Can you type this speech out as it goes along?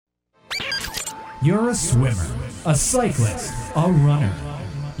You're a swimmer, a cyclist, a runner.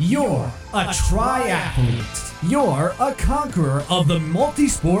 You're a triathlete. You're a conqueror of the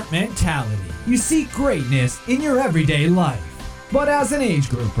multi-sport mentality. You seek greatness in your everyday life. But as an age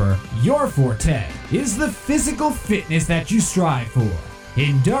grouper, your forte is the physical fitness that you strive for.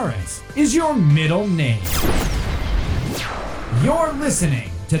 Endurance is your middle name. You're listening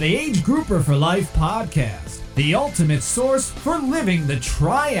to the Age Grouper for Life podcast, the ultimate source for living the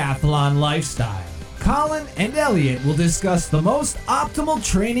triathlon lifestyle. Colin and Elliot will discuss the most optimal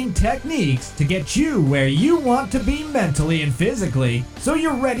training techniques to get you where you want to be mentally and physically, so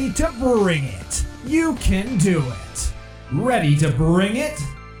you're ready to bring it. You can do it. Ready to bring it?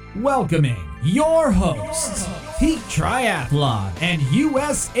 Welcoming your hosts, Peak Triathlon and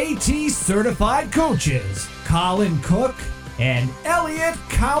USAT certified coaches, Colin Cook and Elliot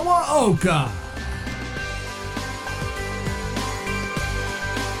Kawaoka.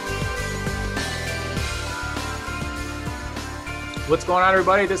 What's going on,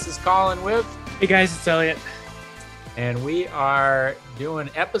 everybody? This is Colin with. Hey guys, it's Elliot. And we are doing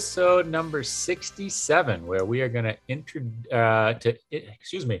episode number 67, where we are going to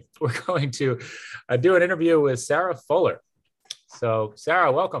we're going to do an interview with Sarah Fuller. So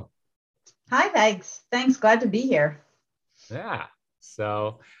Sarah, welcome. Hi, thanks. Glad to be here. Yeah.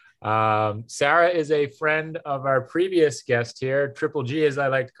 So Sarah is a friend of our previous guest here, Triple G, as I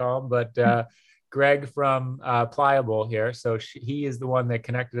like to call him, but Greg from Pliable here. So he is the one that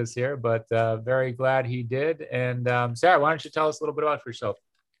connected us here, but very glad he did. And Sarah, why don't you tell us a little bit about yourself?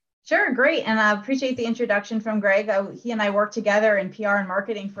 Sure, great. And I appreciate the introduction from Greg. He and I worked together in PR and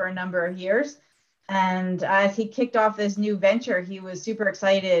marketing for a number of years. And as he kicked off this new venture, he was super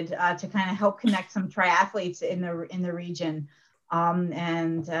excited to kind of help connect some triathletes in the region.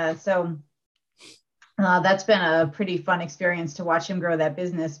 So that's been a pretty fun experience to watch him grow that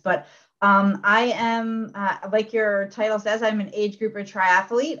business. But I am, like your title says, I'm an age grouper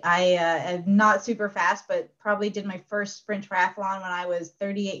triathlete. I am not super fast, but probably did my first sprint triathlon when I was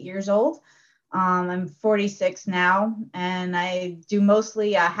 38 years old. I'm 46 now, and I do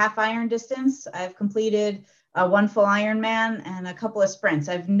mostly half iron distance. I've completed one full Ironman and a couple of sprints.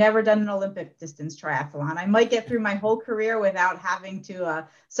 I've never done an Olympic distance triathlon. I might get through my whole career without having to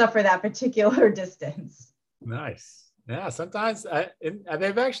suffer that particular distance. Nice. Yeah, sometimes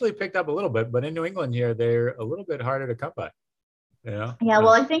they've actually picked up a little bit, but in New England here, they're a little bit harder to come by. You know? Yeah,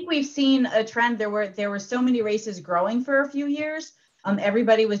 well, I think we've seen a trend. There were so many races growing for a few years.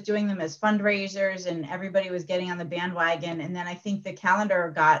 Everybody was doing them as fundraisers, and everybody was getting on the bandwagon. And then I think the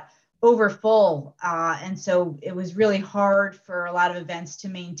calendar got over full, and so it was really hard for a lot of events to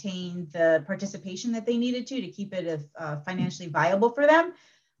maintain the participation that they needed to keep it financially viable for them.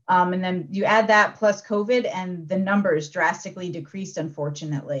 And then you add that plus COVID, and the numbers drastically decreased,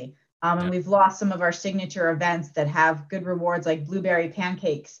 unfortunately. And we've lost some of our signature events that have good rewards, like blueberry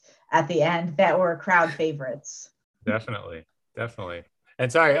pancakes at the end, that were crowd favorites. Definitely. And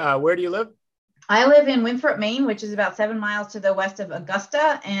sorry, where do you live? I live in Winthrop, Maine, which is about 7 miles to the west of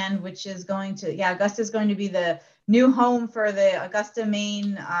Augusta, and Augusta is going to be the new home for the Augusta,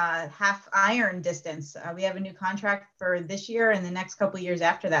 Maine half iron distance. We have a new contract for this year and the next couple of years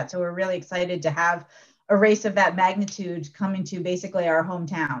after that. So we're really excited to have a race of that magnitude coming to basically our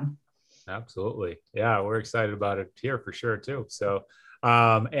hometown. Absolutely. Yeah, we're excited about it here for sure too. So, you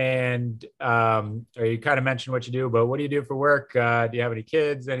kind of mentioned what you do, but what do you do for work? Do you have any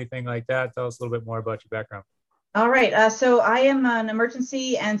kids, anything like that? Tell us a little bit more about your background. All right. So I am an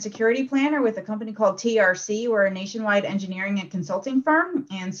emergency and security planner with a company called TRC. We're a nationwide engineering and consulting firm.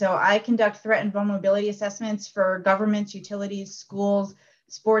 And so I conduct threat and vulnerability assessments for governments, utilities, schools,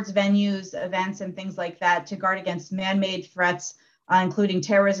 sports venues, events, and things like that to guard against man-made threats, including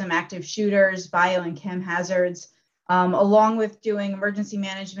terrorism, active shooters, bio and chem hazards, along with doing emergency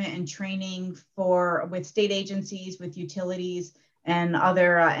management and training with state agencies, with utilities, and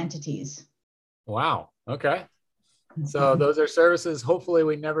other entities. Wow. Okay. So those are services hopefully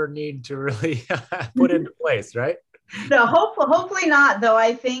we never need to really put into place, right? No, hopefully not, though.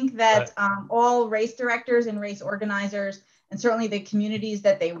 I think that all race directors and race organizers, and certainly the communities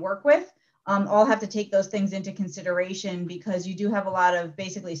that they work with, all have to take those things into consideration, because you do have a lot of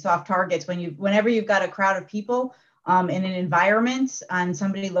basically soft targets whenever you've got a crowd of people in an environment and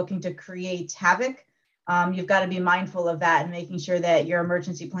somebody looking to create havoc. You've got to be mindful of that and making sure that your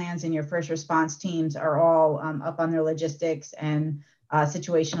emergency plans and your first response teams are all up on their logistics and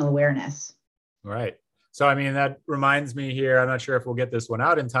situational awareness. Right. So, I mean, that reminds me here, I'm not sure if we'll get this one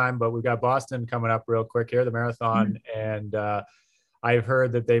out in time, but we've got Boston coming up real quick here, the marathon. And I've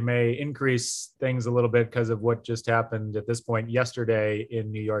heard that they may increase things a little bit because of what just happened at this point yesterday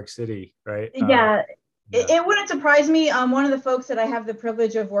in New York City, right? Yeah. Yeah. It wouldn't surprise me. One of the folks that I have the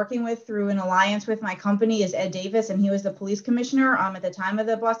privilege of working with through an alliance with my company is Ed Davis, and he was the police commissioner at the time of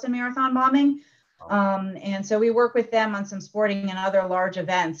the Boston Marathon bombing. And so we work with them on some sporting and other large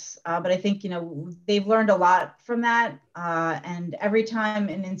events. But I think, they've learned a lot from that. And every time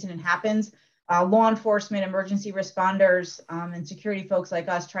an incident happens, law enforcement, emergency responders, and security folks like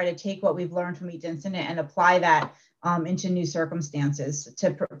us try to take what we've learned from each incident and apply that into new circumstances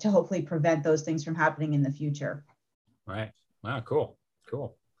to hopefully prevent those things from happening in the future. Right. Wow. Cool.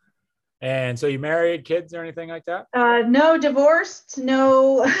 And so you married, kids, or anything like that? No, divorced,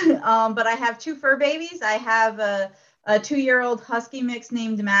 no. But I have 2 fur babies. I have a 2-year-old husky mix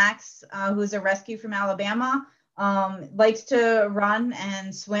named Max, who's a rescue from Alabama. Likes to run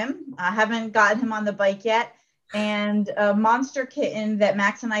and swim. I haven't gotten him on the bike yet. And a monster kitten that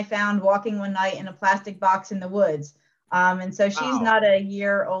Max and I found walking one night in a plastic box in the woods. And so she's not a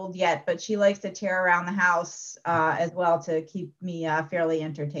year old yet, but she likes to tear around the house as well to keep me fairly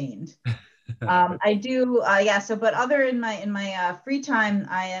entertained. I do, So, but other in my free time,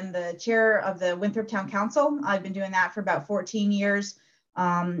 I am the chair of the Winthrop Town Council. I've been doing that for about 14 years.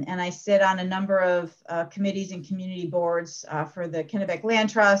 And I sit on a number of committees and community boards for the Kennebec Land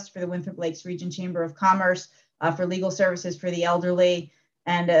Trust, for the Winthrop Lakes Region Chamber of Commerce, for legal services for the elderly,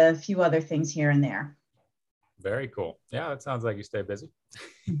 and a few other things here and there. Very cool. Yeah, it sounds like you stay busy.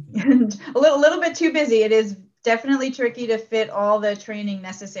 And a little bit too busy. It is definitely tricky to fit all the training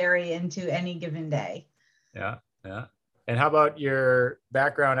necessary into any given day. Yeah. And how about your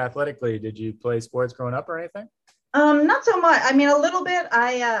background athletically? Did you play sports growing up or anything? Not so much. I mean, a little bit.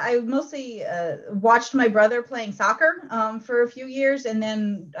 I mostly watched my brother playing soccer for a few years. And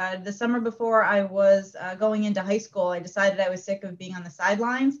then the summer before I was going into high school, I decided I was sick of being on the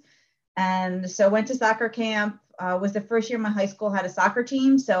sidelines. And so went to soccer camp. Was the first year my high school had a soccer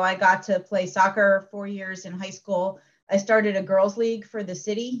team. So I got to play soccer 4 years in high school. I started a girls' league for the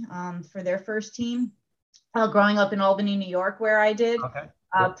city for their first team. Growing up in Albany, New York, where I did. Okay.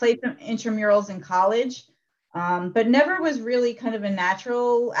 Played some intramurals in college. But never was really kind of a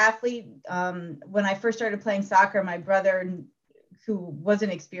natural athlete. When I first started playing soccer, my brother, who was an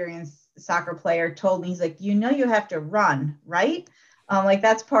experienced soccer player, told me, he's like, you have to run, right? Like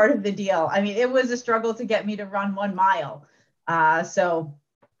that's part of the deal. I mean, it was a struggle to get me to run 1 mile. So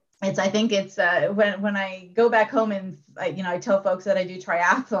I think it's when I go back home and I tell folks that I do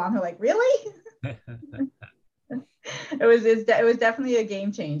triathlon, they're like, really? It was definitely a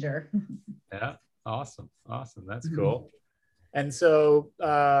game changer. Yeah. Awesome. That's cool. And so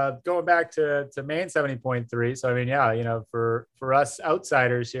going back to Maine 70.3. So, I mean, for us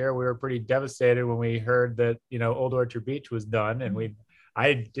outsiders here, we were pretty devastated when we heard that, Old Orchard Beach was done. And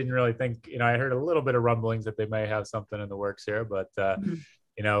I didn't really think, I heard a little bit of rumblings that they may have something in the works here, but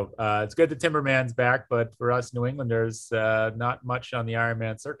it's good the Timberman's back, but for us New Englanders, not much on the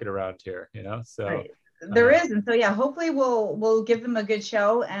Ironman circuit around here, so. Right. There is. And so, yeah, hopefully we'll give them a good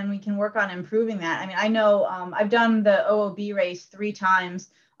show and we can work on improving that. I mean, I know I've done the OOB race 3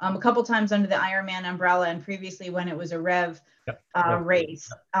 times, a couple times under the Ironman umbrella and previously when it was a Rev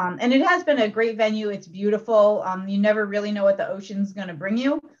race. And it has been a great venue. It's beautiful. You never really know what the ocean's going to bring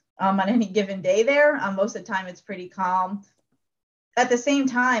you on any given day there. Most of the time it's pretty calm. At the same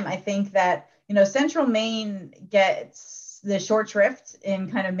time, I think that, Central Maine gets the short shrift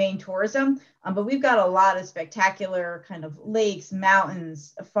in kind of Maine tourism, but we've got a lot of spectacular kind of lakes,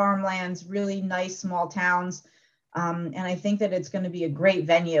 mountains, farmlands, really nice small towns. And I think that it's going to be a great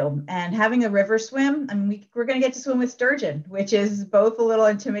venue. And having a river swim, I mean, we're going to get to swim with sturgeon, which is both a little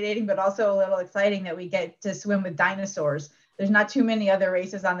intimidating, but also a little exciting that we get to swim with dinosaurs. There's not too many other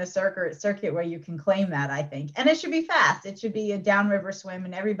races on the circuit where you can claim that, I think. And it should be fast. It should be a downriver swim,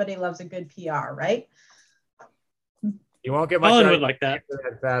 and everybody loves a good PR, right? You won't get much Colin would like that.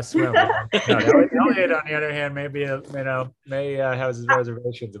 Fast swim. No, Elliot, on the other hand, maybe may have his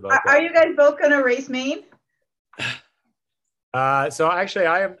reservations about that. Are you guys both going to race Maine? So actually,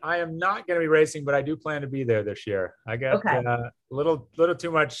 I am not going to be racing, but I do plan to be there this year. I got a little too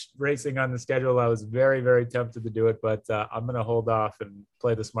much racing on the schedule. I was very, very tempted to do it, but I'm going to hold off and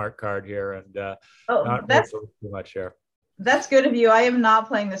play the smart card here and not race too much here. That's good of you. I am not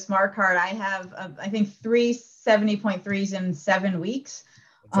playing the smart card. I have, I think, 3 70.3s in 7 weeks.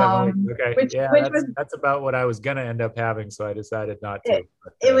 Okay. That's about what I was going to end up having. So I decided not to.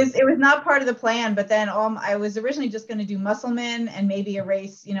 It was not part of the plan, but then I was originally just going to do Musselman and maybe a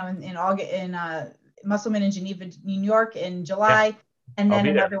race, in August, in Musselman in Geneva, New York in July. And then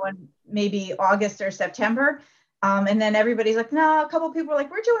another one, maybe August or September. And then everybody's like, no, a couple of people are like,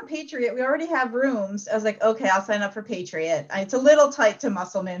 we're doing Patriot. We already have rooms. I was like, okay, I'll sign up for Patriot. It's a little tight to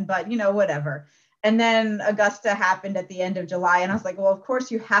Musselman, but whatever. And then Augusta happened at the end of July. And I was like, well, of course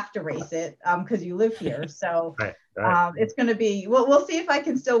you have to race it because you live here. So right. It's going to be, we'll see if I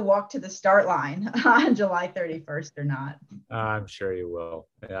can still walk to the start line on July 31st or not. I'm sure you will.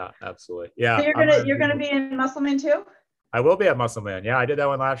 Yeah, absolutely. Yeah. So you're gonna be in Musselman too? I will be at Musselman. Yeah, I did that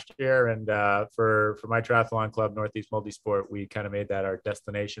one last year. And for my triathlon club, Northeast Multisport, we kind of made that our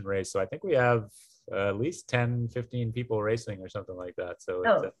destination race. So I think we have at least 10, 15 people racing or something like that. So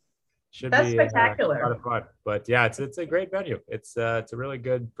it should be spectacular. A lot of fun. But yeah, it's a great venue. It's a really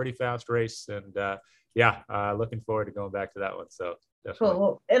good, pretty fast race. And looking forward to going back to that one. So definitely. Cool.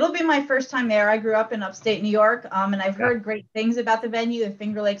 Well, it'll be my first time there. I grew up in upstate New York, and I've heard great things about the venue. The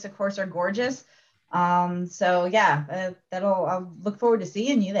Finger Lakes, of course, are gorgeous. I'll look forward to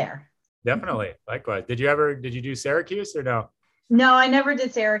seeing you there. Definitely. Likewise. Did you do Syracuse or no? No, I never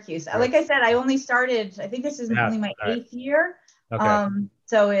did Syracuse. Like I said, I only started, I think this is only my 8th year. Okay.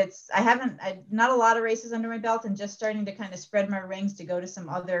 So not a lot of races under my belt and just starting to kind of spread my wings to go to some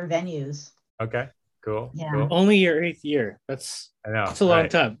other venues. Okay. Cool. Yeah. Cool. Only your 8th year. That's a long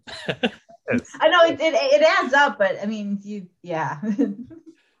time. I know it adds up, but I mean,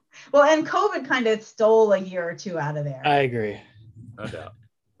 Well, and COVID kind of stole a year or two out of there. I agree. No doubt.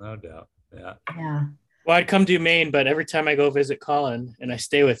 Yeah. Yeah. Well, I'd come do Maine, but every time I go visit Colin and I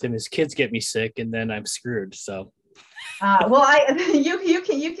stay with him, his kids get me sick, and then I'm screwed. So.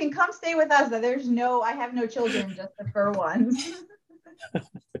 You can come stay with us. I have no children, just the fur ones.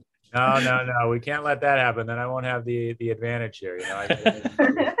 No. We can't let that happen. Then I won't have the advantage here.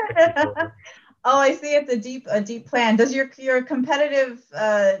 Oh, I see. It's a deep plan. Does your competitive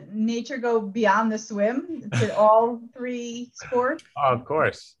nature go beyond the swim to all 3 sports? Oh, of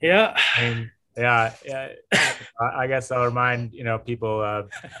course. Yeah. I guess I'll remind people.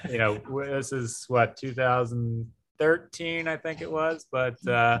 This is what 2013, I think it was, but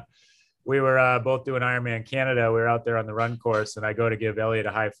we were both doing Ironman Canada. We were out there on the run course, and I go to give Elliot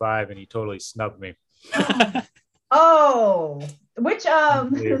a high five, and he totally snubbed me. Oh, which were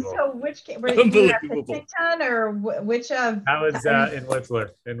you at Penticton or which? I was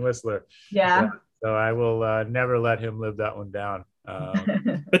in Whistler. Yeah. So I will never let him live that one down.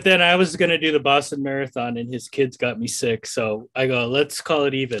 But then I was going to do the Boston Marathon, and his kids got me sick. So I go, let's call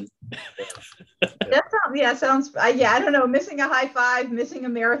it even. That sounds. I don't know. Missing a high five, missing a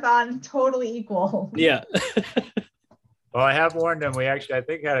marathon, totally equal. Yeah. Well, I have warned him. We actually, I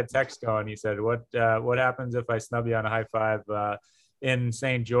think, had a text going. He said, "What happens if I snub you on a high five in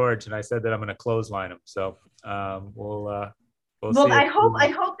St. George?" And I said that I'm going to clothesline him. So we'll see. I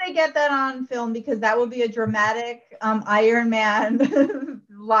hope they get that on film, because that will be a dramatic Ironman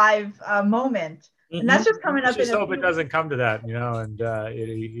live moment. Mm-hmm. And that's just coming up. Just hope it doesn't come to that, and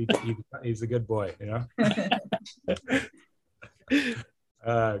he's a good boy,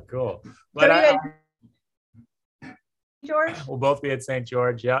 Cool. But George? We'll both be at St.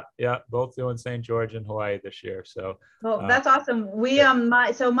 George. Yeah. Both doing St. George in Hawaii this year. So that's awesome. We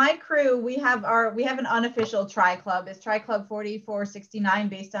my crew, we have an unofficial tri club. It's Tri Club 4469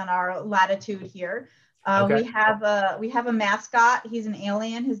 based on our latitude here. We have a mascot. He's an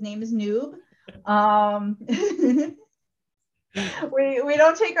alien. His name is Noob. We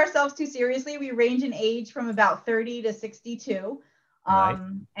don't take ourselves too seriously. We range in age from about 30 to 62. Nice.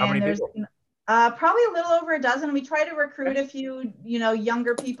 How many there's people? Probably a little over a dozen. We try to recruit a few,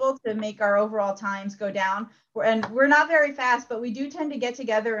 younger people to make our overall times go down. We're not very fast, but we do tend to get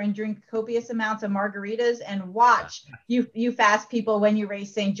together and drink copious amounts of margaritas and watch you fast people when you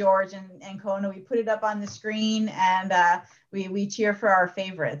race St. George and Kona. We put it up on the screen, and we cheer for our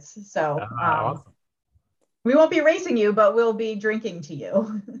favorites. So awesome. We won't be racing you, but we'll be drinking to you.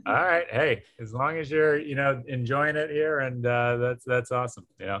 All right. Hey, as long as you're, enjoying it here, and that's awesome.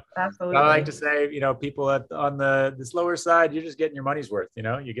 Absolutely. I like to say, people on the slower side, you're just getting your money's worth.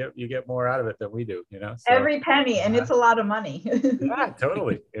 You get more out of it than we do. So, every penny, and it's a lot of money. Yeah,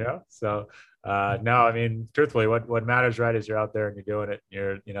 totally. So. No, I mean, truthfully, what matters, right, is you're out there and you're doing it.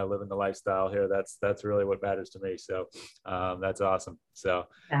 You're, living the lifestyle here. That's really what matters to me. So, that's awesome. So,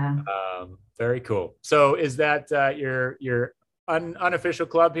 very cool. So, is that your unofficial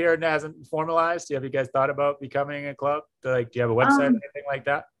club here and hasn't formalized? Have you guys thought about becoming a club? Do you have a website or anything like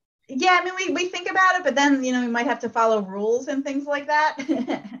that? Yeah, I mean, we think about it, but then, we might have to follow rules and things like that.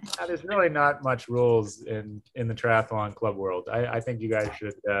 There's really not much rules in the triathlon club world. I think you guys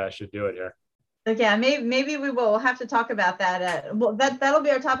should do it here. Yeah, maybe we will. We'll have to talk about that. That'll be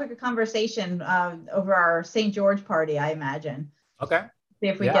our topic of conversation over our St. George party, I imagine. Okay. See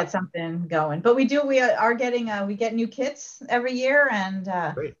if we get something going. But we are getting we get new kits every year, and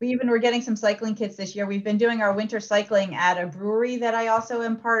we're getting some cycling kits this year. We've been doing our winter cycling at a brewery that I also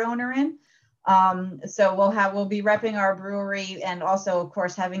am part owner in. So we'll be repping our brewery, and also of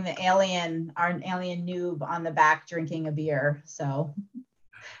course having our alien noob on the back drinking a beer. So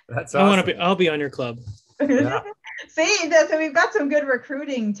that's awesome. I'll be on your club. Yeah. See, so we've got some good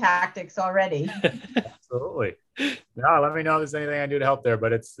recruiting tactics already. Absolutely. No, let me know if there's anything I can do to help there,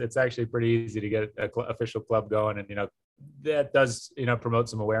 but it's actually pretty easy to get an official club going, and that does promote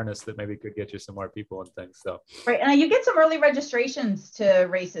some awareness that maybe could get you some more people and things. So right, and you get some early registrations to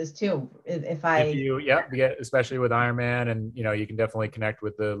races too. Get, especially with Ironman, and you can definitely connect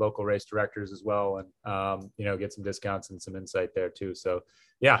with the local race directors as well, and get some discounts and some insight there too. So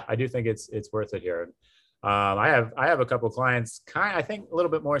yeah, I do think it's worth it here. I have a couple of clients, I think a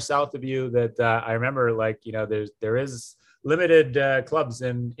little bit more south of you, that I remember, there is limited clubs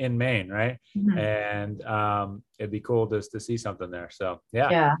in Maine, right? Mm-hmm. And it'd be cool to see something there. So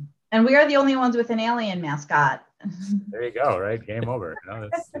yeah, and we are the only ones with an alien mascot. There you go, right? Game over.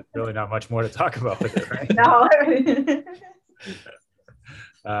 That's really not much more to talk about with it, right? No.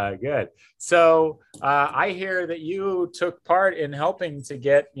 Good. So I hear that you took part in helping to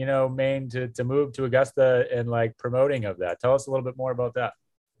get, Maine to move to Augusta and promoting of that. Tell us a little bit more about that.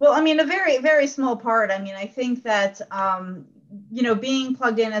 Well, I mean, a very, very small part. I mean, I think that, being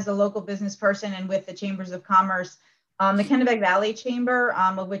plugged in as a local business person and with the Chambers of Commerce, the Kennebec Valley Chamber,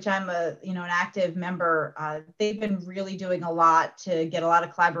 of which I'm an active member, they've been really doing a lot to get a lot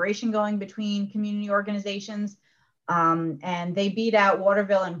of collaboration going between community organizations. And they beat out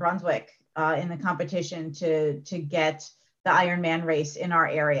Waterville and Brunswick in the competition to get the Ironman race in our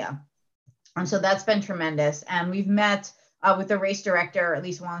area. And so that's been tremendous. And we've met with the race director, at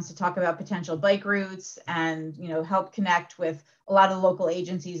least once, to talk about potential bike routes and, help connect with a lot of the local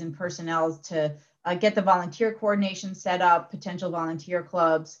agencies and personnel to get the volunteer coordination set up, potential volunteer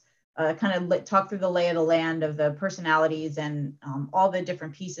clubs, talk through the lay of the land of the personalities and all the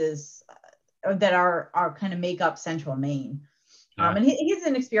different pieces that are kind of make up Central Maine. Yeah. And he's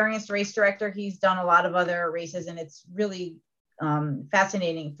an experienced race director. He's done a lot of other races, and it's really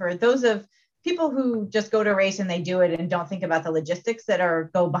fascinating for those of people who just go to race and they do it and don't think about the logistics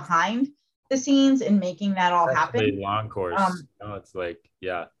that go behind the scenes in making that all happen. Long course.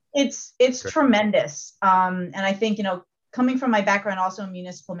 It's tremendous. And I think, coming from my background also in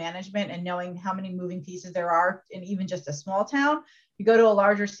municipal management and knowing how many moving pieces there are in even just a small town, you go to a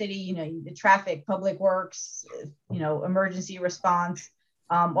larger city, the traffic, public works, emergency response,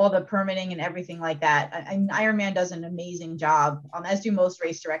 all the permitting and everything like that. Ironman does an amazing job, as do most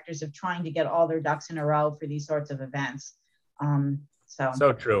race directors, of trying to get all their ducks in a row for these sorts of events.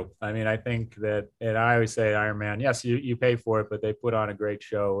 So true. I mean, I think that, and I always say Ironman, yes, you pay for it, but they put on a great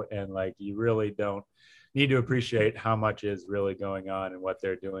show, and you really don't need to appreciate how much is really going on and what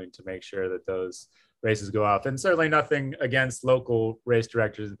they're doing to make sure that those races go off. And certainly nothing against local race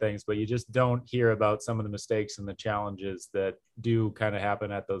directors and things, but you just don't hear about some of the mistakes and the challenges that do kind of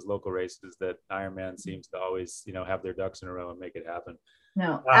happen at those local races that Ironman seems to always, have their ducks in a row and make it happen.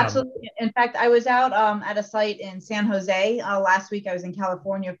 No, absolutely. In fact, I was out at a site in San Jose last week. I was in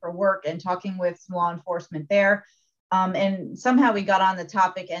California for work and talking with law enforcement there. And somehow we got on the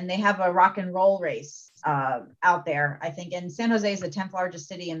topic, and they have a rock and roll race out there, I think. And San Jose is the 10th largest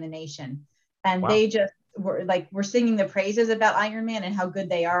city in the nation. And wow. They just were singing the praises about Ironman and how good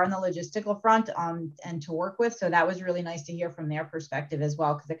they are on the logistical front and to work with. So that was really nice to hear from their perspective as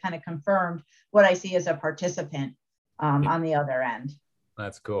well, because it kind of confirmed what I see as a participant on the other end.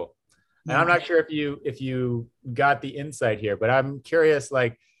 That's cool. And I'm not sure if you got the insight here, but I'm curious,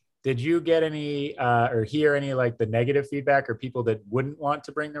 did you get any or hear any the negative feedback or people that wouldn't want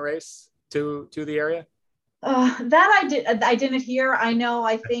to bring the race to the area? That I didn't hear.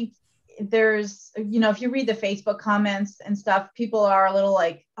 I think there's, if you read the Facebook comments and stuff, people are a little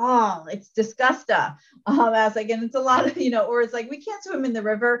oh, it's disgusting. I was and it's a lot of, or it's we can't swim in the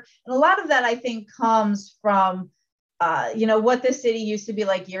river. And a lot of that, I think, comes from, what this city used to be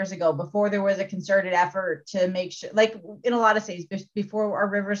years ago, before there was a concerted effort to make sure, in a lot of cities, before our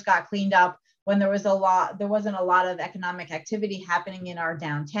rivers got cleaned up, when there wasn't a lot of economic activity happening in our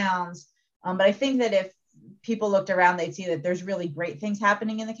downtowns. But I think that if people looked around, they'd see that there's really great things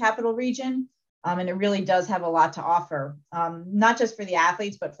happening in the capital region. And it really does have a lot to offer, not just for the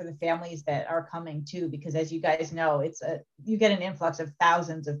athletes, but for the families that are coming too, because as you guys know, you get an influx of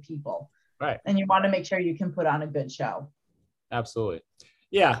thousands of people. Right. And you want to make sure you can put on a good show. Absolutely.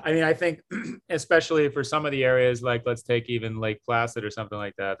 Yeah. I mean, I think especially for some of the areas, let's take even Lake Placid or something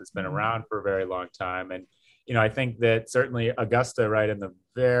like that, that's been around for a very long time. And I think that certainly Augusta, right, in the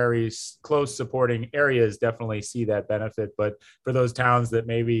very close supporting areas definitely see that benefit. But for those towns that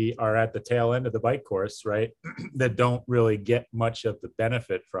maybe are at the tail end of the bike course, right, that don't really get much of the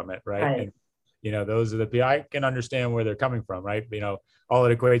benefit from it, right? And those are the people. I can understand where they're coming from, right? All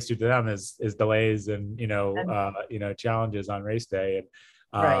it equates to them is delays and challenges on race day.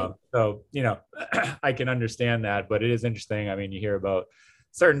 And so I can understand that, but it is interesting. I mean, you hear about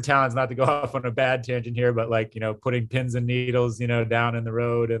certain towns, not to go off on a bad tangent here, but like, putting pins and needles, down in the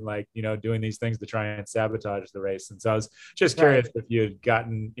road and like, doing these things to try and sabotage the race. And so I was just curious if you had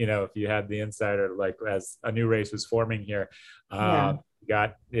gotten, if you had the insight, or like as a new race was forming here,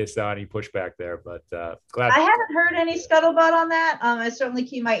 got any pushback there, but glad. I haven't heard any scuttlebutt on that. I certainly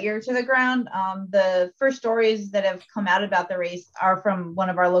keep my ear to the ground. The first stories that have come out about the race are from one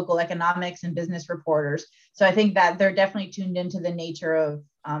of our local economics and business reporters. So I think that they're definitely tuned into the nature of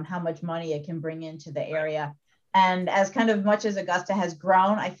how much money it can bring into the area. And as kind of much as Augusta has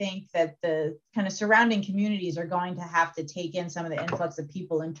grown, I think that the kind of surrounding communities are going to have to take in some of the influx of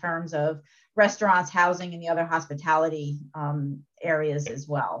people in terms of restaurants, housing, and the other hospitality areas as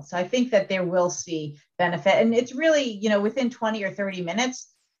well. So I think that they will see benefit. And it's really, within 20 or 30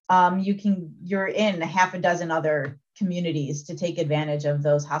 minutes, you're in a half a dozen other communities to take advantage of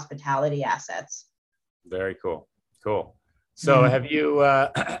those hospitality assets. Very cool. Cool. So have you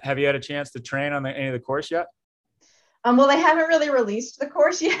had a chance to train on any of the course yet? Well, they haven't really released the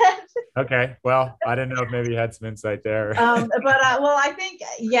course yet. Okay. Well, I didn't know if maybe you had some insight there. Well, I think,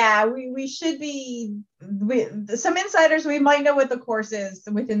 we should be, some insiders, we might know what the course is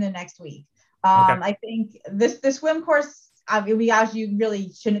within the next week. I think the swim course, you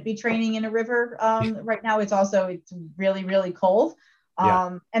really shouldn't be training in a river. Right now, it's really, really cold.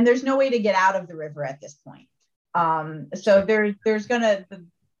 And there's no way to get out of the river at this point. So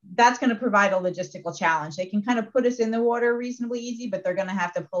that's going to provide a logistical challenge. They can kind of put us in the water reasonably easy, but they're going to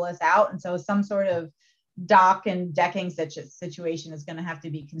have to pull us out. And so some sort of dock and decking situation is going to have to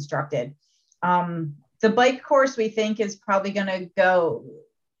be constructed. The bike course, we think, is probably going to go,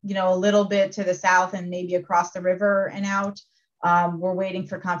 a little bit to the south and maybe across the river and out. We're waiting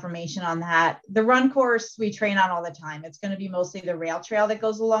for confirmation on that. The run course we train on all the time. It's going to be mostly the rail trail that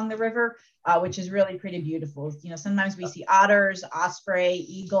goes along the river, which is really pretty beautiful. Sometimes we see otters, osprey,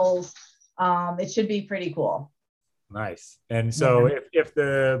 eagles. It should be pretty cool. Nice. And so if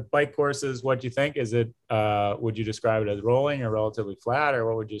the bike course is what you think, is it, would you describe it as rolling or relatively flat, or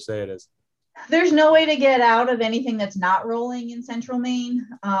what would you say it is? There's no way to get out of anything that's not rolling in Central Maine.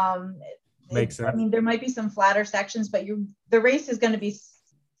 Makes sense. I mean, there might be some flatter sections, but the race is going to be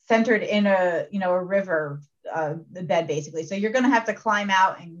centered in a river bed, basically. So you're going to have to climb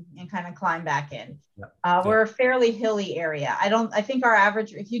out and kind of climb back in. We're a fairly hilly area. I think our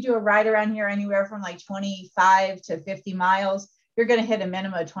average, if you do a ride around here anywhere from like 25 to 50 miles, you're going to hit a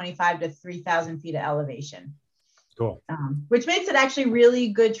minimum of 25 to 3,000 feet of elevation. Cool. Which makes it actually really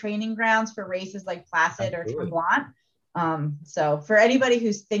good training grounds for races like Placid or Tremblant. So for anybody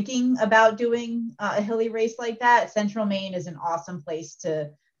who's thinking about doing a hilly race like that, Central Maine is an awesome place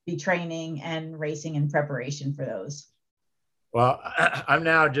to be training and racing in preparation for those. Well, I'm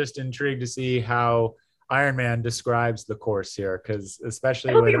now just intrigued to see how Ironman describes the course here, because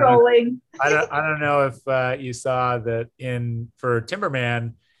especially It'll be rolling. I don't know if you saw that for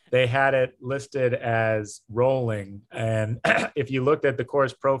Timberman, they had it listed as rolling. And if you looked at the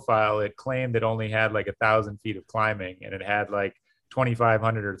course profile, it claimed it only had like 1,000 feet of climbing, and it had like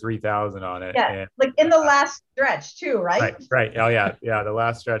 2,500 or 3,000 on it. Yeah, like in the last stretch too, right? Right. Oh yeah. Yeah. The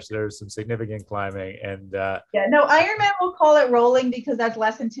last stretch, there's some significant climbing. And Ironman will call it rolling because that's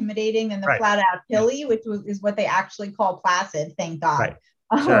less intimidating than the flat out hilly, which is what they actually call Placid. Thank God.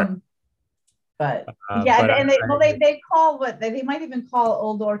 Right. Sure. But they call they might even call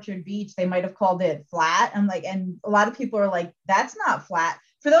Old Orchard Beach. They might have called it flat. And a lot of people are like, that's not flat.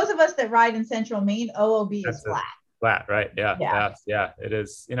 For those of us that ride in Central Maine, OOB is flat. Flat, right? Yeah. It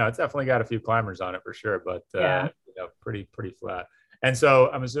is. It's definitely got a few climbers on it for sure, but pretty flat. And so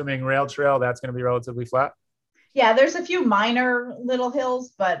I'm assuming rail trail, that's going to be relatively flat. Yeah, there's a few minor little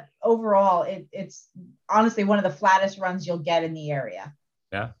hills, but overall, it's honestly one of the flattest runs you'll get in the area.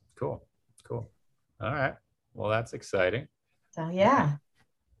 Yeah, cool. All right. Well, that's exciting. So yeah.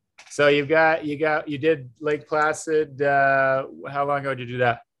 So you did Lake Placid. How long ago did you do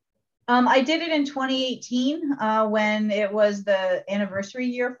that? I did it in 2018 when it was the anniversary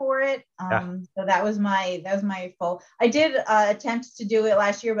year for it. So that was my full. I did attempt to do it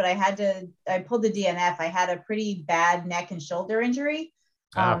last year, but I pulled the DNF. I had a pretty bad neck and shoulder injury.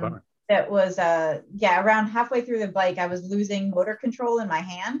 That was around halfway through the bike, I was losing motor control in my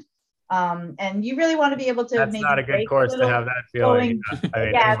hand. And you really want to be able to That's maybe not a good break course to little have that feeling. going. I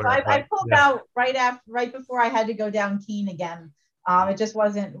mean, Yeah, so anywhere, I but, pulled yeah. out right before I had to go down Keene again. It just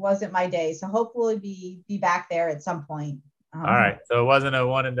wasn't my day. So hopefully be back there at some point. All right. So it wasn't a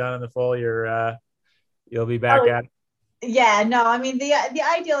one and done in the full. You'll be back Oh, at. yeah, no, I mean the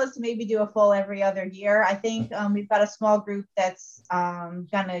ideal is to maybe do a full every other year. I think we've got a small group that's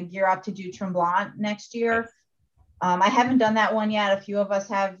gonna gear up to do Tremblant next year. I haven't done that one yet. A few of us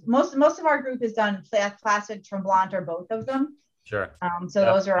have. Most of our group has done Placid, Tremblant, or both of them. Sure. So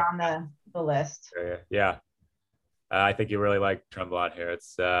those are on the list. Yeah. I think you really like Tremblant here.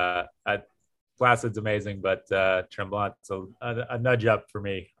 It's Placid's amazing, but Tremblant's a nudge up for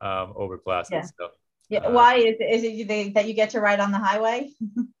me over Placid. Yeah. So, yeah. Why is it that you get to ride on the highway?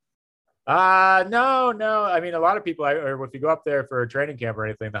 No. I mean, a lot of people, or if you go up there for a training camp or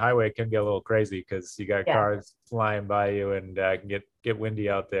anything, the highway can get a little crazy because you got cars flying by you and can get windy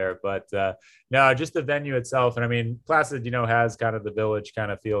out there. But no, just the venue itself. And I mean, Placid, has kind of the village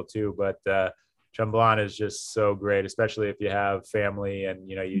kind of feel too, but Tremblant is just so great, especially if you have family and,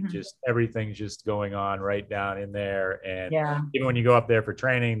 you just, everything's just going on right down in there. And even when you go up there for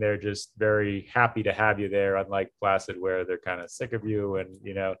training, they're just very happy to have you there. Unlike Placid, where they're kind of sick of you and,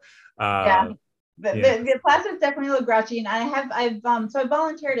 the Placid's definitely a little grouchy. And I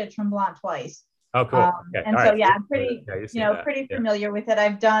volunteered at Tremblant twice. Oh, cool. Okay. And all so, right. I'm pretty familiar with it.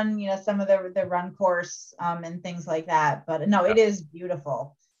 I've done, some of the run course and things like that, but no, it is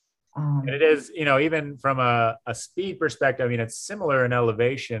beautiful. And it is, even from a speed perspective, I mean, it's similar in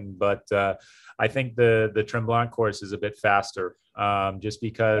elevation, but I think the Tremblant course is a bit faster just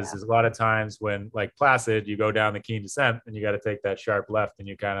because there's a lot of times when, like Placid, you go down the Keene descent and you got to take that sharp left and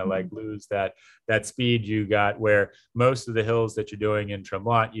you kind of like lose that speed you got, where most of the hills that you're doing in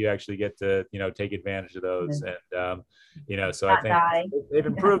Tremblant, you actually get to, take advantage of those. And, so I think they've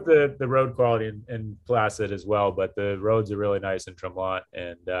improved the road quality in Placid as well, but the roads are really nice in Tremblant.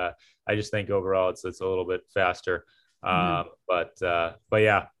 And I just think overall it's a little bit faster. But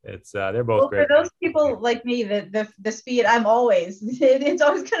yeah, it's they're both great. For those people like me, the speed, it's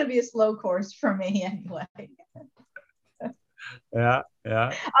always going to be a slow course for me anyway. Yeah.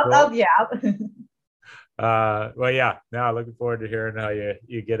 Well, yeah. Now looking forward to hearing how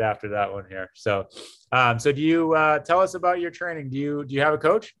you get after that one here. So, so do you tell us about your training? Do you have a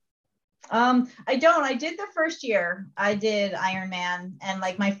coach? I don't. I did the first year. I did Ironman and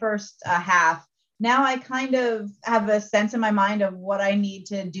like my first half. Now I kind of have a sense in my mind of what I need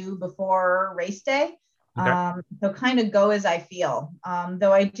to do before race day. Okay. So kind of go as I feel.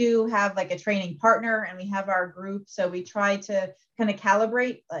 Though I do have like a training partner and we have our group. So we try to kind of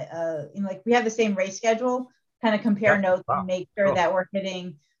calibrate, like we have the same race schedule, kind of compare notes and make sure that we're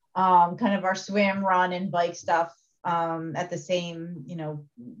hitting kind of our swim, run, and bike stuff at the same,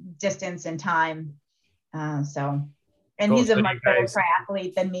 distance and time. And he's a much better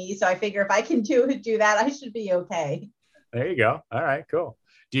triathlete than me. So I figure if I can do that, I should be okay. There you go. All right, cool.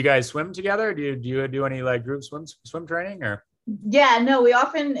 Do you guys swim together? Do you do any like group swim training or? Yeah, no, we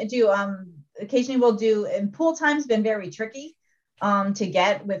often do. Occasionally we'll do, and pool time's been very tricky to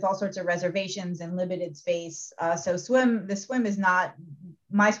get with all sorts of reservations and limited space. So the swim is not,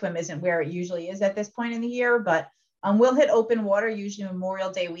 my swim isn't where it usually is at this point in the year, but we'll hit open water usually Memorial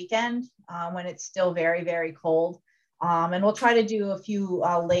Day weekend when it's still very, very cold. And we'll try to do a few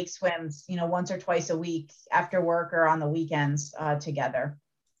lake swims, once or twice a week after work or on the weekends together.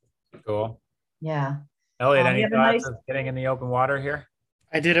 Cool. Yeah. Elliot, any thoughts of getting in the open water here?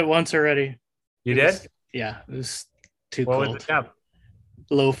 I did it once already. You did? Yeah, it was too cold. What was the temp?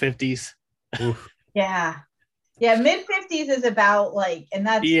 Low 50s. Oof. Yeah. Yeah, mid 50s is about like, and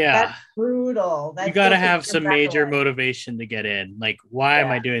that's brutal. You got to have some major motivation to get in. Like, why am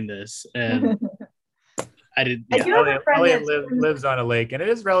I doing this? And I did. Yeah. Elliot lives on a lake, and it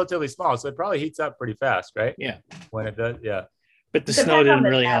is relatively small, so it probably heats up pretty fast, right? Yeah. When it does, yeah. But the snow didn't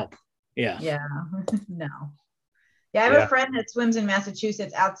really help. Yeah. Yeah. No. Yeah, I have a friend that swims in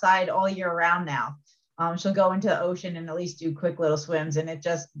Massachusetts outside all year round now. She'll go into the ocean and at least do quick little swims, and it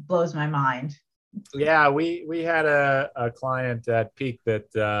just blows my mind. Yeah, we had a client at Peak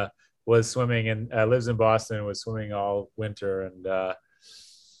that was swimming and lives in Boston, was swimming all winter, and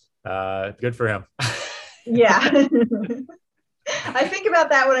good for him. Yeah. I think about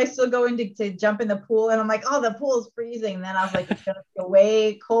that when I still go to jump in the pool, and I'm like, oh, the pool is freezing. And then I was like, it's gonna be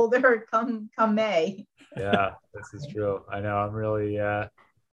way colder come May. Yeah, this is true. I know. I'm really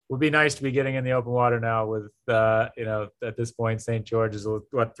would be nice to be getting in the open water now with at this point St. George is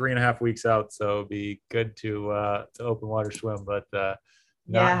 3.5 weeks out, so it'd be good to open water swim, but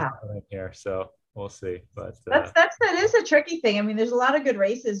not happening here. So we'll see. But that is a tricky thing. I mean, there's a lot of good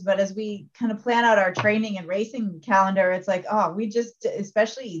races, but as we kind of plan out our training and racing calendar, it's like, oh, we just,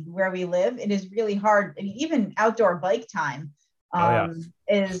 especially where we live, it is really hard. I mean, even outdoor bike time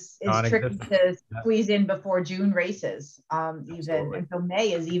is tricky to squeeze in before June races. Even, and so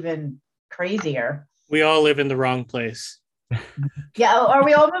May is even crazier. We all live in the wrong place. Yeah. Are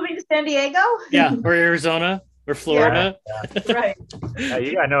we all moving to San Diego? Yeah, or Arizona or Florida. Yeah. Right.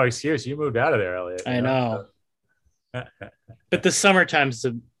 You got no excuse. You moved out of there, Elliot. I know. But the summertime's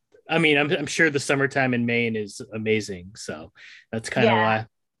I'm sure the summertime in Maine is amazing. So that's kind of why.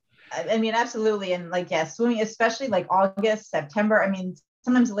 I mean, absolutely. And swimming, especially like August, September. I mean,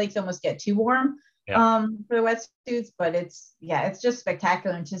 sometimes the lakes almost get too warm for the wetsuits, but it's just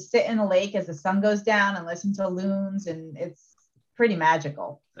spectacular. And to sit in a lake as the sun goes down and listen to loons, and it's pretty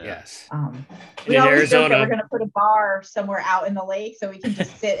magical. Yes. We always joke that we're going to put a bar somewhere out in the lake so we can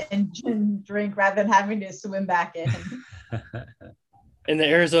just sit and drink rather than having to swim back in. And the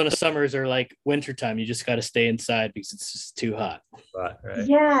Arizona summers are like wintertime. You just got to stay inside because it's just too hot. Right.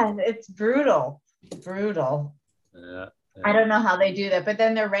 Yeah, it's brutal. Yeah. I don't know how they do that, but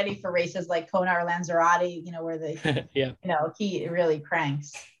then they're ready for races like Kona or Lanzarote, where they, he really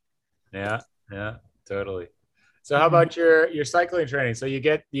cranks. Yeah, totally. So how about your cycling training? So you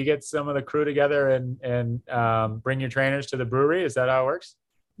get some of the crew together and bring your trainers to the brewery. Is that how it works?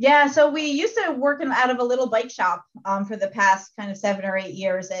 Yeah, so we used to work out of a little bike shop for the past kind of 7 or 8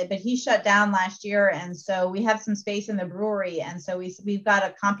 years, but he shut down last year, and so we have some space in the brewery, and so we've got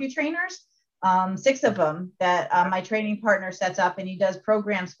a CompuTrainers, 6 of them that my training partner sets up, and he does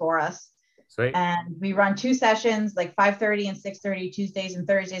programs for us. Sweet. And we run 2 sessions, like 5:30 and 6:30 Tuesdays and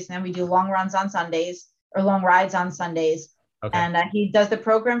Thursdays, and then we do long runs on Sundays or long rides on Sundays. Okay. And he does the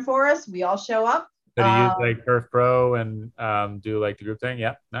program for us. We all show up. Did he use like Perf Pro and do like the group thing?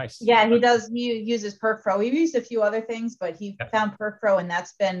 Yeah, nice. Yeah, he does. He uses Perf Pro. We've used a few other things, but he found Perf Pro, and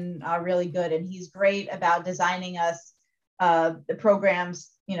that's been really good. And he's great about designing us the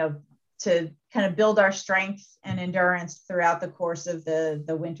programs, to kind of build our strength and endurance throughout the course of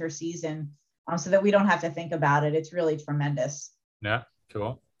the winter season, so that we don't have to think about it. It's really tremendous. Yeah,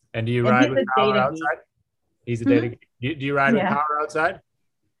 cool. And do you ride with power outside? He's a data. Do you ride with power outside?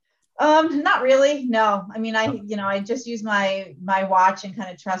 Not really. No. I mean, I just use my watch and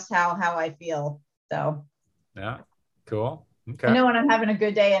kind of trust how I feel. So. Yeah. Cool. Okay. I know when I'm having a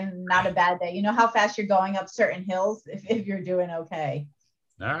good day and not a bad day. You know how fast you're going up certain hills if you're doing okay.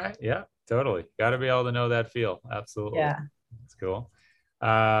 All right. Yeah. Totally. Got to be able to know that feel. Absolutely. Yeah. That's cool.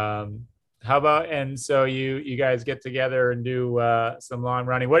 How about, and so you guys get together and do some long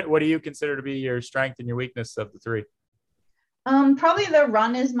running. What do you consider to be your strength and your weakness of the 3? Probably the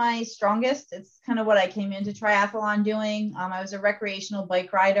run is my strongest. It's kind of what I came into triathlon doing. I was a recreational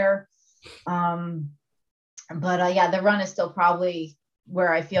bike rider. But the run is still probably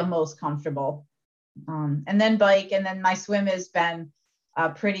where I feel most comfortable. And then bike, and then my swim has been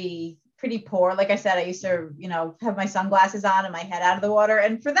pretty poor. Like I said, I used to, have my sunglasses on and my head out of the water.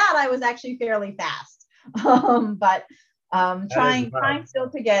 And for that, I was actually fairly fast. Trying still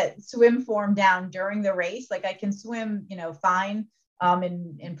to get swim form down during the race. Like I can swim, fine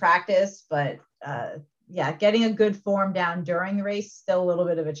in practice, but getting a good form down during the race, still a little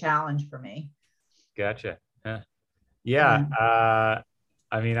bit of a challenge for me. Gotcha. Yeah.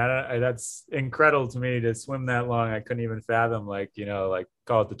 I mean, that's incredible to me to swim that long. I couldn't even fathom,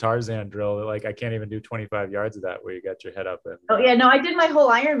 call it the Tarzan drill. Like I can't even do 25 yards of that where you got your head up. And, I did my whole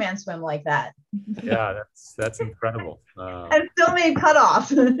Ironman swim like that. Yeah, that's incredible. And still made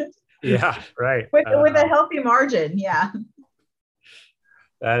cutoff. Yeah, right. With a healthy margin. Yeah.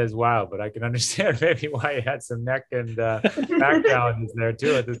 That is wild, but I can understand maybe why you had some neck and back challenges there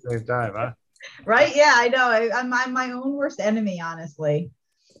too at the same time, huh? Right. Yeah, I know. I'm my own worst enemy, honestly.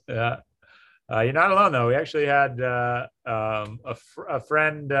 Yeah. You're not alone though. We actually had a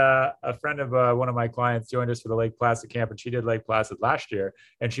friend of one of my clients joined us for the Lake Placid camp, and she did Lake Placid last year,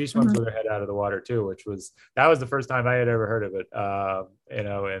 and she swims with her head out of the water too, that was the first time I had ever heard of it.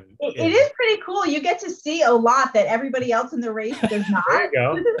 It is pretty cool. You get to see a lot that everybody else in the race does not. There you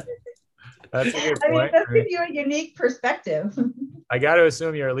go. That's a good point. I mean, that gives you a unique perspective. I got to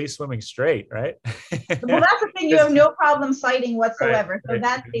assume you're at least swimming straight, right? Well, that's the thing. You have no problem sighting whatsoever. Right, so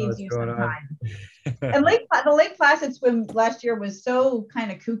that saves you some time. And the Lake Placid swim last year was so kind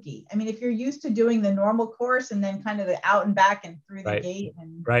of kooky. I mean, if you're used to doing the normal course and then kind of the out and back and through the gate.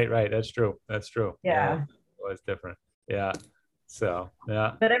 And... Right. That's true. Yeah. It was different. Yeah. So,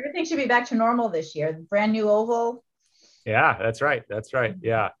 yeah. But everything should be back to normal this year. The brand new oval. Yeah, that's right.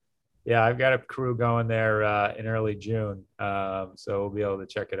 Yeah. Yeah, I've got a crew going there in early June, so we'll be able to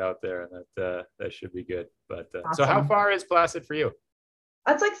check it out there, and that should be good. But so, how Awesome. far is Placid for you?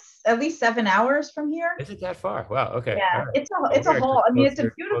 That's like at least 7 hours from here. Is it that far? Wow. Okay. All Yeah, right. it's a We're actually whole. I mean, it's a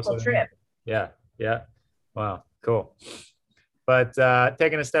closer beautiful than me. trip. Yeah. Yeah. Wow. Cool. But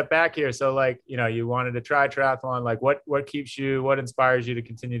taking a step back here, so like, you wanted to try triathlon. Like, what inspires you to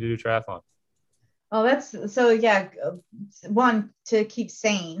continue to do triathlon? Oh, that's so yeah. One, to keep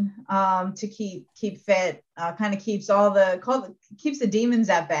sane, to keep fit, kind of keeps keeps the demons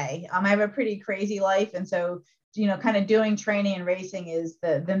at bay. I have a pretty crazy life, and so kind of doing training and racing is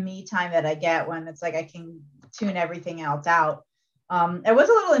the me time that I get when it's like I can tune everything else out. I was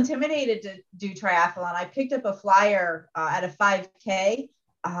a little intimidated to do triathlon. I picked up a flyer at a 5K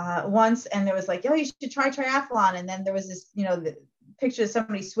once, and there was like, oh, you should try triathlon. And then there was this, the picture of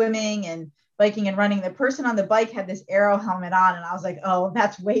somebody swimming and biking and running. The person on the bike had this aero helmet on, and I was like, oh,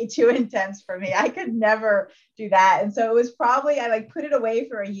 that's way too intense for me. I could never do that. And so it was probably, I like put it away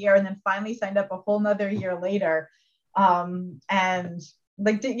for a year and then finally signed up a whole nother year later. And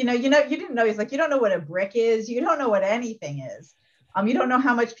like, you didn't know, he's like, you don't know what a brick is. You don't know what anything is. You don't know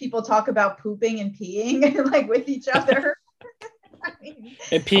how much people talk about pooping and peeing like with each other. I mean,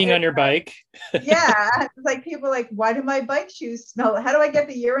 and peeing on your bike. Yeah. It's like people like, why do my bike shoes smell? How do I get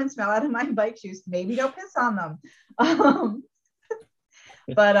the urine smell out of my bike shoes? Maybe don't piss on them.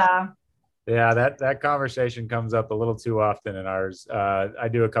 Yeah, that conversation comes up a little too often in ours. I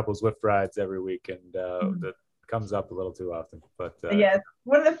do a couple Zwift rides every week, and that comes up a little too often. But yeah,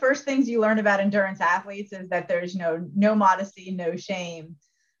 one of the first things you learn about endurance athletes is that there's no modesty, no shame.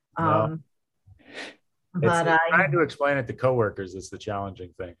 No. Trying to explain it to coworkers is the challenging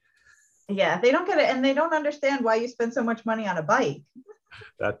thing. Yeah, they don't get it, and they don't understand why you spend so much money on a bike.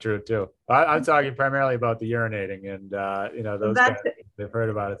 That's true too. I'm talking primarily about the urinating, and those guys, they've heard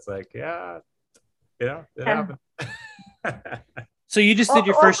about it. It's like, yeah, it happened. So you just did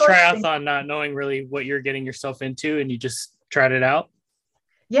your first triathlon not knowing really what you're getting yourself into, and you just tried it out?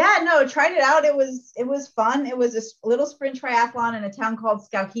 Yeah, no, tried it out. It was fun. It was a little sprint triathlon in a town called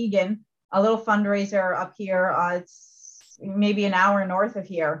Skowhegan, a little fundraiser up here. It's maybe an hour north of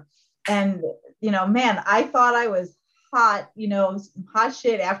here. And, man, I thought I was hot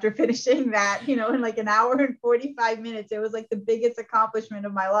shit after finishing that, in like an hour and 45 minutes. It was like the biggest accomplishment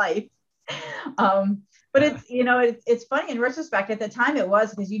of my life. But it's funny in retrospect. At the time it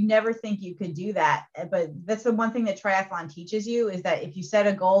was, because you never think you could do that. But that's the one thing that triathlon teaches you, is that if you set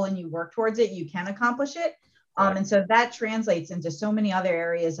a goal and you work towards it, you can accomplish it. And so that translates into so many other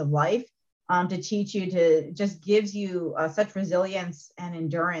areas of life, to teach you, to just gives you such resilience and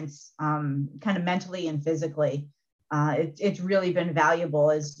endurance, kind of mentally and physically. It's really been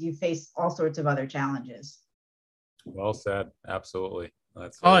valuable as you face all sorts of other challenges. Well said. Absolutely.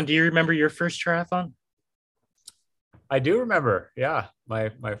 And do you remember your first triathlon? I do remember. Yeah. My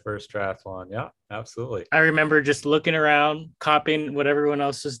first triathlon. Yeah, absolutely. I remember just looking around, copying what everyone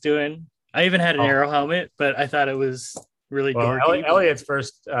else was doing. I even had an aero helmet, but I thought it was really dorky. Elliot's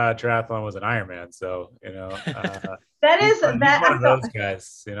first triathlon was an Ironman. So, that is one of those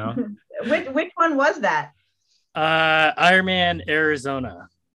guys, Which one was that? Ironman Arizona.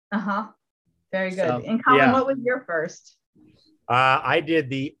 Very good. So, and Colin, what was your first? I did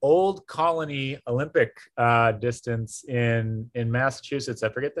the Old Colony Olympic distance in Massachusetts. I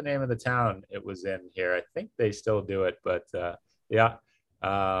forget the name of the town it was in here. I think they still do it, but that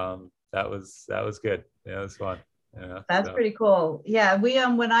was good. Yeah, it was fun. Yeah, that's pretty cool. Yeah, we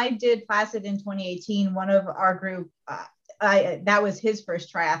when I did Placid in 2018, one of our group, that was his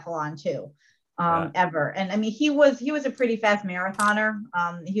first triathlon too. Ever. And I mean, he was a pretty fast marathoner.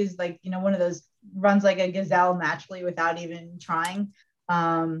 He was like, one of those runs like a gazelle naturally without even trying.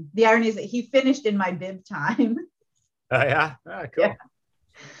 The irony is that he finished in my bib time. Yeah. Cool. Yeah.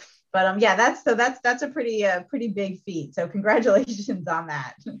 But that's a pretty big feat. So congratulations on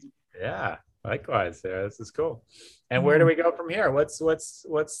that. Yeah. Likewise. Yeah, this is cool. And where do we go from here? What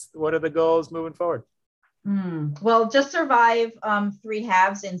are the goals moving forward? Well, just survive 3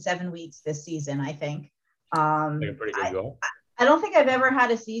 halves in 7 weeks this season, I think. A pretty good goal. I don't think I've ever had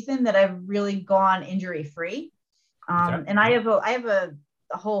a season that I've really gone injury free. Okay. And I have a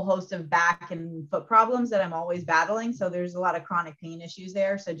whole host of back and foot problems that I'm always battling. So there's a lot of chronic pain issues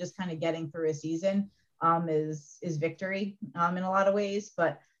there. So just kind of getting through a season is victory in a lot of ways.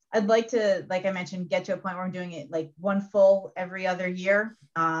 But I'd like to, like I mentioned, get to a point where I'm doing it like one full every other year,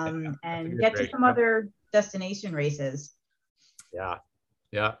 and get to some other destination races. Yeah.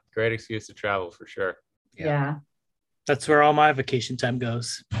 Great excuse to travel for sure. Yeah. That's where all my vacation time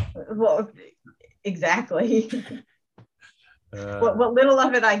goes. Well, exactly. what little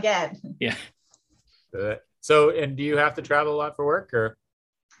of it I get. Yeah. So, and do you have to travel a lot for work, or?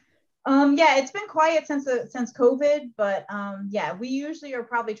 Yeah, it's been quiet since COVID, but yeah, we usually are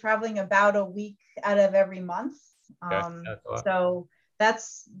probably traveling about a week out of every month. So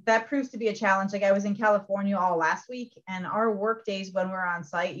that proves to be a challenge. Like I was in California all last week, and our work days when we're on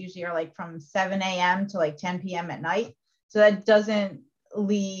site usually are like from 7 a.m. to like 10 p.m. at night. So that doesn't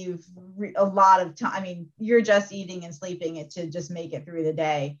leave a lot of time. I mean, you're just eating and sleeping it to just make it through the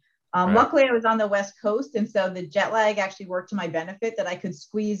day. Right. Luckily, I was on the West Coast, and so the jet lag actually worked to my benefit that I could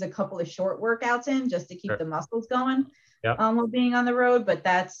squeeze a couple of short workouts in just to keep the muscles going while being on the road. But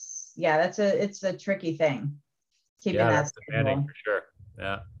it's a tricky thing. Keeping that schedule. For sure.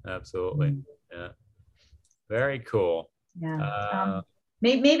 Yeah, absolutely. Yeah. Very cool. Yeah.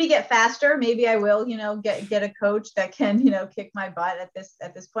 Maybe get faster. Maybe I will, get a coach that can, kick my butt at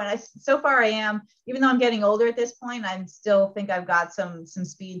this point. So far I am, even though I'm getting older at this point, I still think I've got some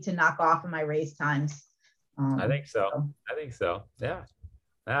speed to knock off in my race times. I think so.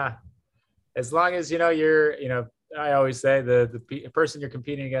 Yeah. As long as, you're, I always say the person you're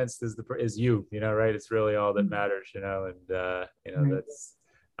competing against is you, right? It's really all that matters, and, that's,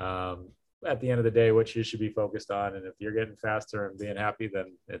 at the end of the day, what you should be focused on. And if you're getting faster and being happy,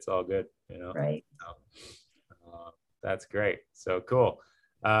 then it's all good, Right. That's great. So cool.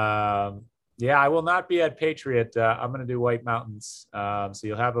 Yeah, I will not be at Patriot. I'm going to do White Mountains. So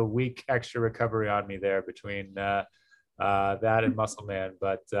you'll have a week extra recovery on me there between that and Muscle Man.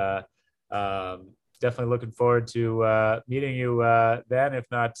 But definitely looking forward to meeting you then, if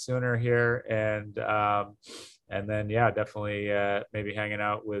not sooner here. And then, definitely maybe hanging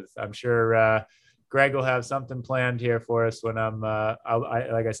out with, I'm sure Greg will have something planned here for us when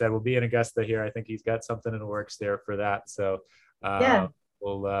like I said, we'll be in Augusta here. I think he's got something in the works there for that. So that'll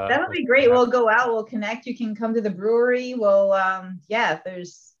be great. We'll go out, we'll connect. You can come to the brewery. We'll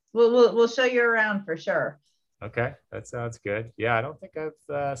we'll show you around for sure. Okay, that sounds good. Yeah, I don't think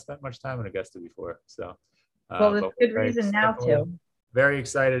I've spent much time in Augusta before. So there's good reason now too. Very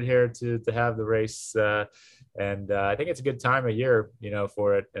excited here to have the race, and I think it's a good time of year,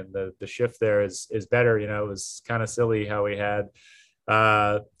 for it. And the shift there is better. It was kind of silly how we had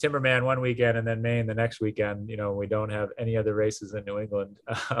Timberman one weekend and then Maine the next weekend. We don't have any other races in New England.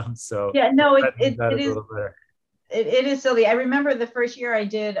 So yeah, no, it is. It is silly. I remember the first year I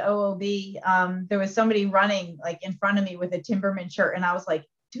did OOB, there was somebody running like in front of me with a Timberman shirt, and I was like,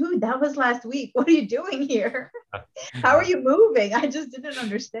 dude, that was last week. What are you doing here? How are you moving? I just didn't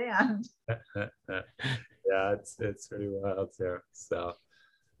understand. Yeah, it's pretty wild there. So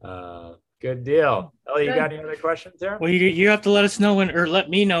good deal. Ellie, you got any other questions there? Well, you have to let us know let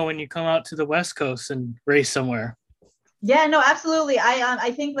me know when you come out to the West Coast and race somewhere. Yeah, no, absolutely.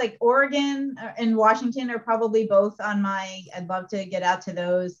 I think like Oregon and Washington are probably both on I'd love to get out to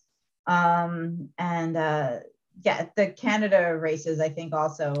those. The Canada races, I think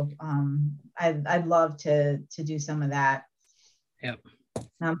also, I'd love to do some of that. Yep.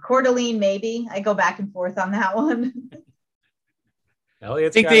 Coeur d'Alene, maybe. I go back and forth on that one.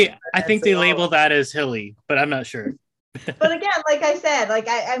 Elliot's I think they label that as hilly, but I'm not sure. But again, like I said, like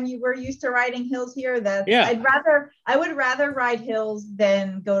I mean, we're used to riding hills here. I would rather ride hills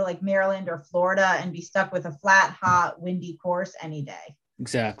than go to like Maryland or Florida and be stuck with a flat, hot, windy course any day.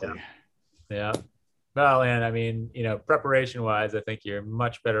 Exactly. Yeah. Well, and I mean, preparation wise, I think you're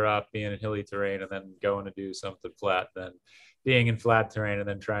much better off being in hilly terrain and then going to do something flat than being in flat terrain and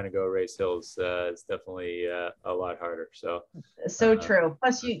then trying to go race hills. It's definitely a lot harder. So true.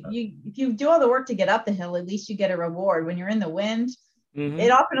 Plus, if you do all the work to get up the hill, at least you get a reward. When you're in the wind,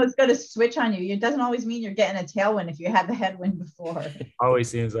 it often is going to switch on you. It doesn't always mean you're getting a tailwind if you had the headwind before. Always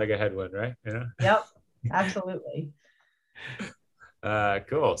seems like a headwind, right? Yep, absolutely.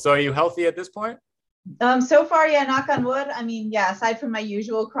 Cool. So are you healthy at this point? So far, yeah, knock on wood. I mean, yeah, aside from my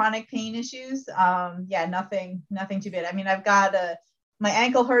usual chronic pain issues, nothing too bad. I mean, I've got my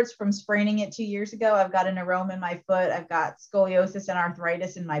ankle hurts from spraining it 2 years ago. I've got a neuroma in my foot. I've got scoliosis and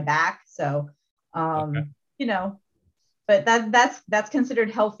arthritis in my back. So, but that's considered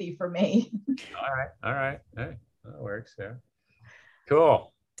healthy for me. All right. Hey, that works. Yeah.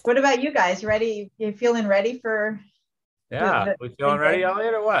 Cool. What about you guys? Ready? You feeling ready for? Yeah, we feeling ready,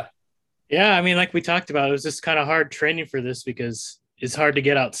 Elliot, or what? Yeah, I mean, like we talked about, it was just kind of hard training for this because it's hard to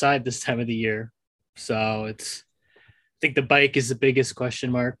get outside this time of the year. So I think the bike is the biggest question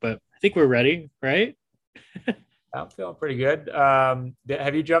mark, but I think we're ready, right? I'm feeling pretty good.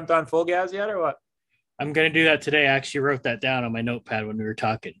 Have you jumped on full gas yet or what? I'm going to do that today. I actually wrote that down on my notepad when we were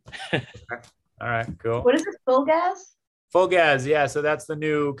talking. Okay. All right, cool. What is this, full gas? Full gas, yeah. So that's the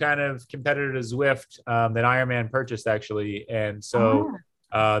new kind of competitor to Zwift that Ironman purchased actually, and so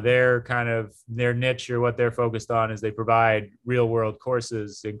their niche or what they're focused on is they provide real world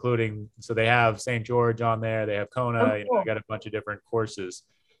courses, including so they have St. George on there, they have Kona, they got a bunch of different courses.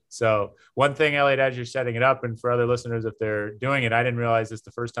 So one thing, Elliot, as you're setting it up, and for other listeners if they're doing it, I didn't realize this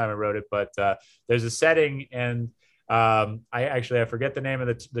the first time I wrote it, but there's a setting, and I forget the name of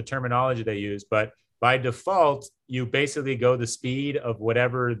the terminology they use, but by default, you basically go the speed of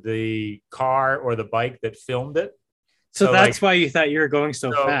whatever the car or the bike that filmed it. So that's why you thought you were going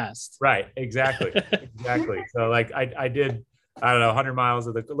so fast. Right. Exactly. Exactly. So like I did, I don't know, 100 miles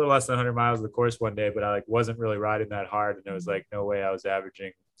a little less than 100 miles of the course one day, but I like wasn't really riding that hard. And there was like no way I was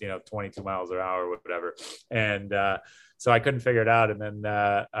averaging, 22 miles an hour or whatever. And so I couldn't figure it out. And then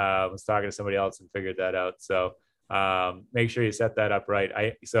I was talking to somebody else and figured that out. So make sure you set that up right.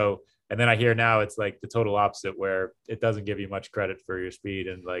 And then I hear now it's like the total opposite where it doesn't give you much credit for your speed.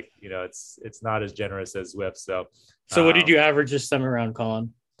 And like, it's not as generous as Zwift. So what did you average this time around,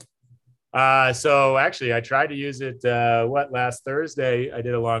 Colin? So actually I tried to use it, last Thursday, I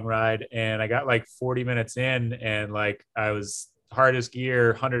did a long ride and I got like 40 minutes in and like I was hardest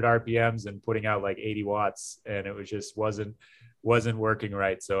gear, 100 RPMs and putting out like 80 watts. And it was just wasn't working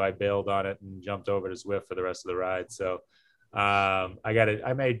right. So I bailed on it and jumped over to Zwift for the rest of the ride. So I'll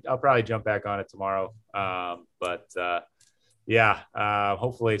probably jump back on it tomorrow.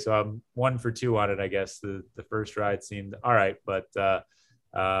 Hopefully. So I'm 1 for 2 on it. I guess the first ride seemed all right, but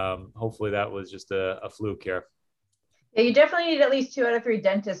hopefully that was just a fluke here. Yeah, you definitely need at least 2 out of 3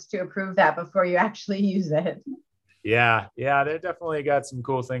 dentists to approve that before you actually use it. Yeah, they definitely got some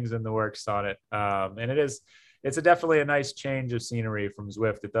cool things in the works on it. And it's definitely a nice change of scenery from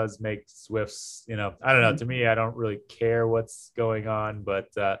Zwift. It does make Zwifts, I don't know, to me, I don't really care what's going on, but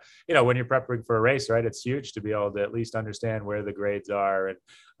when you're prepping for a race, right, it's huge to be able to at least understand where the grades are. And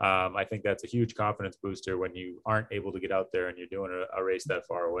I think that's a huge confidence booster when you aren't able to get out there and you're doing a race that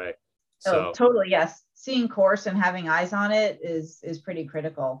far away. So totally. Yes. Seeing course and having eyes on it is pretty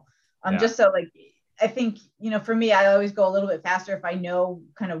critical. Just so like, I think, for me, I always go a little bit faster if I know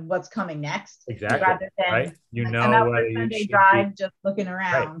kind of what's coming next. Exactly. Rather than right. I'm out for Sunday drive, just looking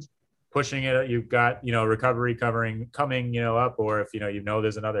around. Right. Pushing it, you've got, recovery coming, up, or if,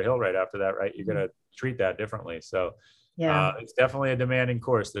 there's another hill right after that, right, you're going to treat that differently. So it's definitely a demanding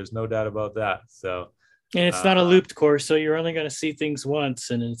course. There's no doubt about that. So. And it's not a looped course, so you're only going to see things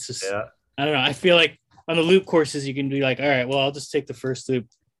once. And it's just, I don't know. I feel like on the loop courses, you can be like, all right, well, I'll just take the first loop.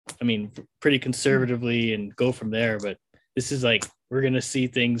 I mean, pretty conservatively and go from there. But this is like, we're going to see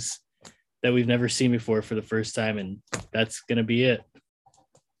things that we've never seen before for the first time. And that's going to be it.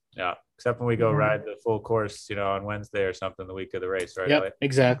 Yeah. Except when we go ride the full course, on Wednesday or something, the week of the race, right? Yep,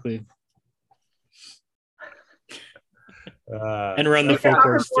 exactly. And run the full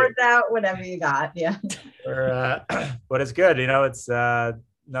course out, whatever you got. Yeah. But it's good. It's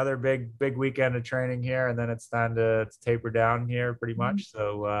another big weekend of training here, and then it's time to taper down here pretty much.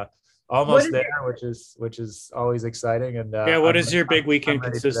 So almost there, which is always exciting. And what does your big weekend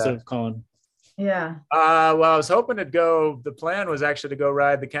consist of, Colin? Yeah. Well, I was hoping the plan was actually to go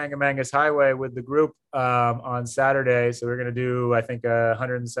ride the Kangamangas Highway with the group on Saturday. So we're going to do, I think, a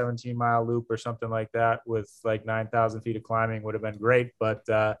 117 mile loop or something like that with like 9,000 feet of climbing. Would have been great. But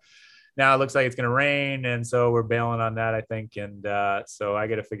now it looks like it's going to rain. And so we're bailing on that, I think. And so I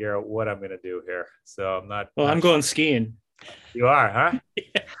got to figure out what I'm going to do here. So I'm not. Well, I'm going skiing. You are, huh? Yeah.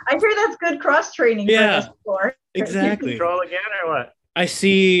 I hear that's good cross training. Yeah, for this sport. Exactly. Control again or what? I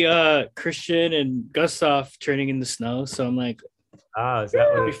see Christian and Gustav training in the snow, so I'm like, is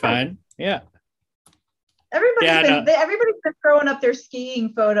that it'll be fine. Yeah. Everybody's been throwing up their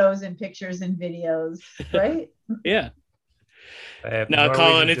skiing photos and pictures and videos, right? Yeah. Now,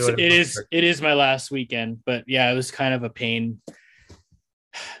 Colin, it is my last weekend, but yeah, it was kind of a pain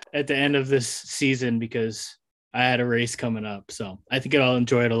at the end of this season because I had a race coming up. So I think I'll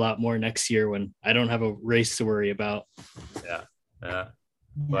enjoy it a lot more next year when I don't have a race to worry about. Yeah.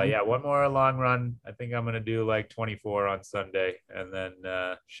 But yeah, one more long run. I think I'm going to do like 24 on Sunday and then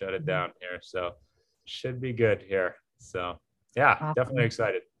shut it down here. So should be good here. So yeah, awesome. Definitely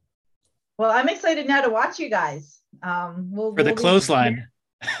excited. Well, I'm excited now to watch you guys. For the clothesline.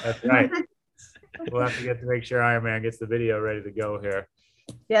 That's right. We'll have to get to make sure Ironman gets the video ready to go here.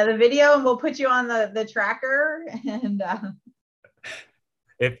 Yeah, the video, and we'll put you on the tracker. And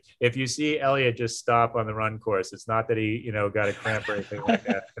if you see Elliot just stop on the run course, it's not that he got a cramp or anything like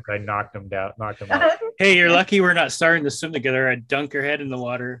that. I knocked him out. Hey, you're lucky we're not starting to swim together. I'd dunk your head in the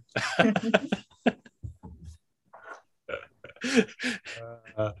water. You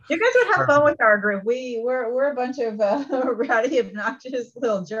guys would have fun with our group. We're a bunch of rowdy, obnoxious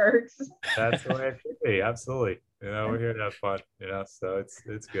little jerks. That's the way it should be. Absolutely. We're here to have fun. So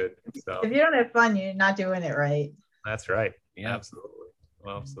it's good. So if you don't have fun, you're not doing it right. That's right. Yeah, absolutely.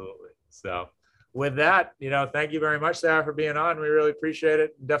 Absolutely. So with that, thank you very much, Sarah, for being on. We really appreciate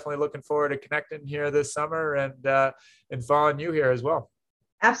it. Definitely looking forward to connecting here this summer and following you here as well.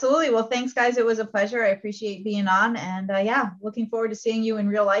 Absolutely. Well, thanks, guys. It was a pleasure. I appreciate being on. And looking forward to seeing you in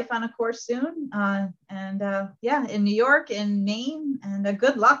real life on a course soon. In New York, in Maine, and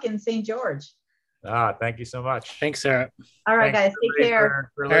good luck in St. George. Thank you so much. Thanks, Sarah. All right, guys. Take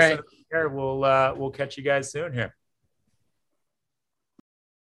care. For listening here. We'll catch you guys soon here.